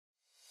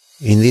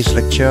In this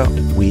lecture,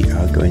 we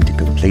are going to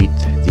complete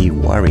the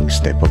wiring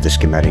step of the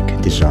schematic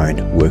design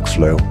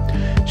workflow.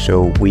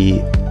 So we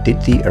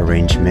did the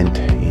arrangement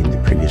in the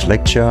previous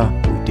lecture,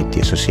 we did the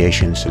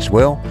associations as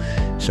well.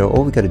 So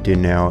all we got to do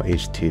now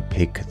is to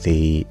pick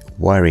the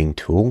wiring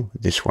tool,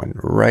 this one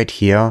right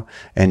here,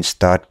 and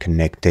start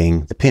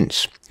connecting the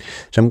pins.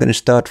 So I'm going to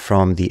start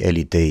from the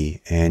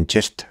LED and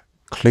just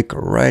click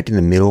right in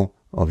the middle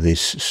of this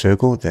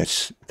circle,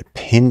 that's the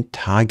pin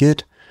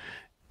target,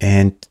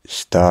 and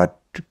start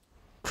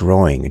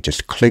drawing. It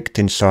just clicked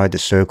inside the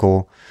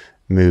circle,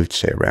 moved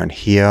say around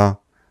here.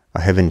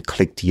 I haven't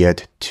clicked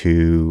yet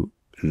to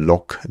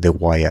lock the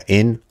wire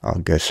in. I'll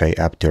go say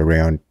up to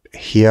around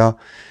here.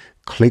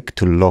 Click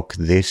to lock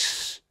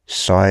this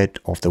side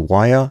of the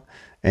wire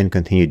and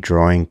continue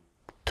drawing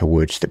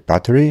towards the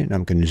battery. And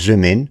I'm going to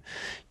zoom in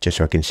just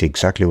so I can see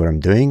exactly what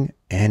I'm doing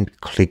and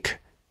click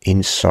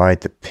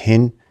inside the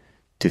pin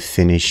to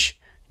finish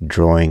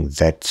drawing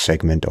that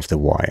segment of the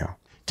wire.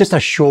 Just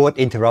a short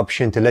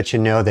interruption to let you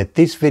know that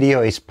this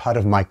video is part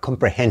of my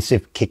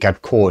comprehensive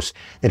KiCad course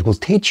that will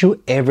teach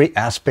you every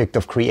aspect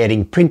of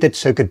creating printed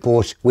circuit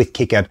boards with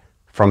KiCad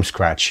from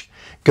scratch.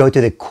 Go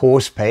to the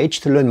course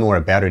page to learn more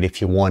about it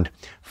if you want.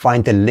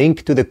 Find the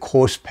link to the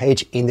course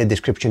page in the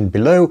description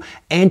below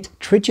and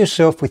treat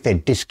yourself with a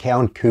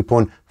discount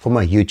coupon for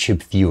my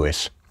YouTube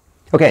viewers.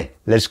 Okay,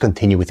 let's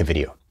continue with the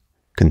video.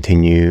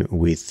 Continue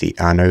with the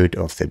anode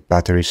of the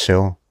battery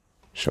cell.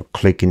 So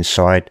click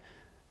inside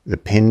the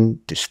pin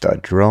to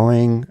start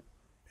drawing,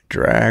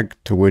 drag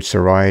towards the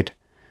right.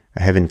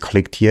 I haven't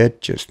clicked yet,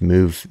 just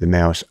move the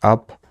mouse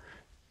up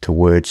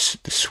towards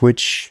the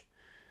switch.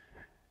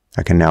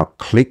 I can now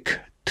click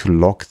to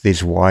lock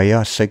this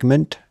wire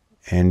segment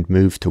and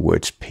move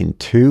towards pin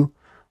 2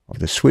 of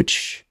the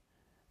switch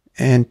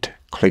and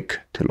click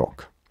to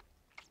lock.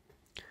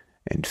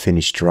 And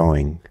finish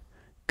drawing.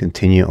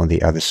 Continue on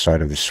the other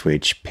side of the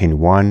switch, pin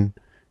 1,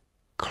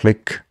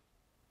 click,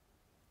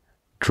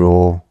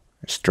 draw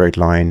a straight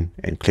line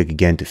and click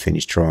again to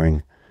finish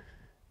drawing.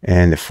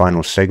 And the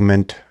final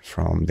segment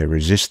from the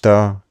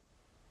resistor,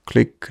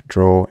 click,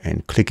 draw,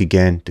 and click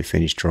again to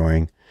finish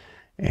drawing.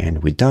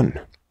 And we're done.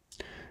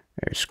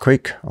 It's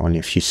quick, only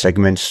a few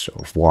segments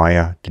of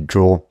wire to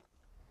draw,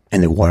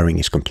 and the wiring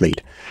is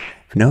complete.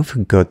 Now if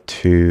we go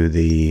to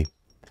the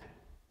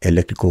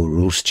electrical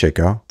rules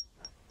checker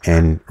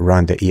and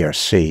run the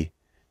ERC,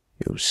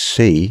 you'll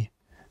see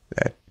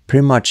that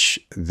pretty much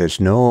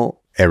there's no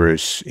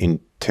errors in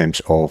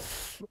terms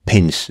of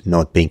pins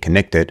not being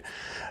connected,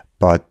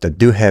 but I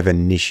do have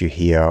an issue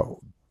here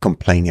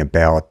complaining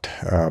about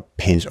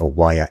pins or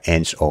wire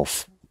ends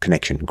of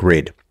connection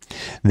grid.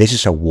 This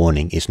is a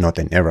warning, it's not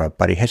an error,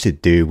 but it has to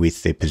do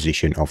with the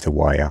position of the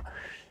wire.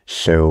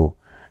 So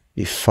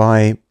if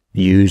I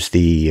use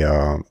the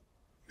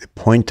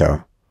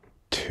pointer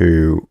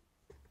to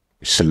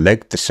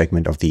select the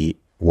segment of the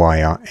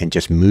wire and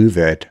just move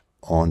it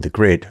on the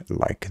grid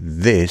like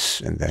this,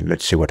 and then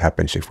let's see what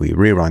happens if we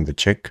rerun the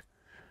check.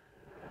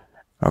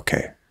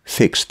 Okay,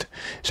 fixed.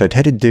 So it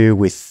had to do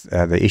with,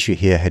 the issue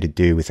here had to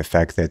do with the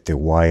fact that the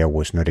wire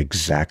was not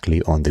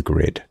exactly on the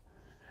grid.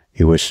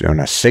 It was on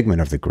a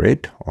segment of the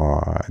grid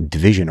or a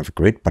division of the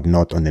grid, but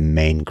not on the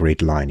main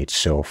grid line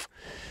itself.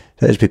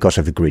 That is because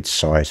of the grid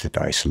size that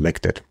I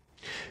selected.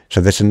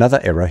 So there's another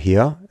error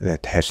here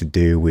that has to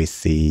do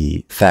with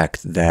the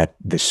fact that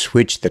the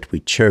switch that we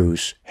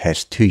chose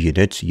has two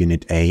units,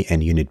 unit A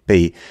and unit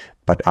B,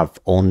 but I've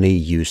only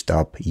used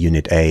up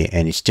unit A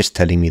and it's just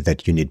telling me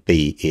that unit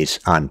B is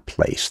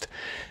unplaced.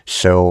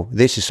 So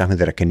this is something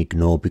that I can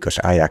ignore because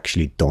I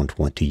actually don't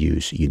want to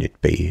use unit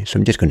B. So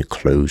I'm just going to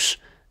close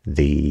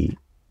the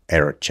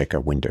error checker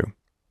window.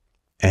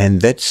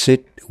 And that's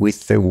it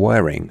with the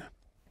wiring.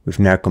 We've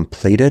now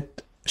completed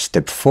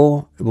step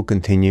 4. We'll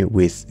continue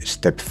with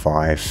step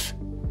 5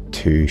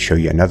 to show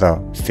you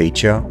another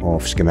feature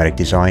of schematic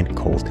design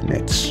called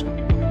nets.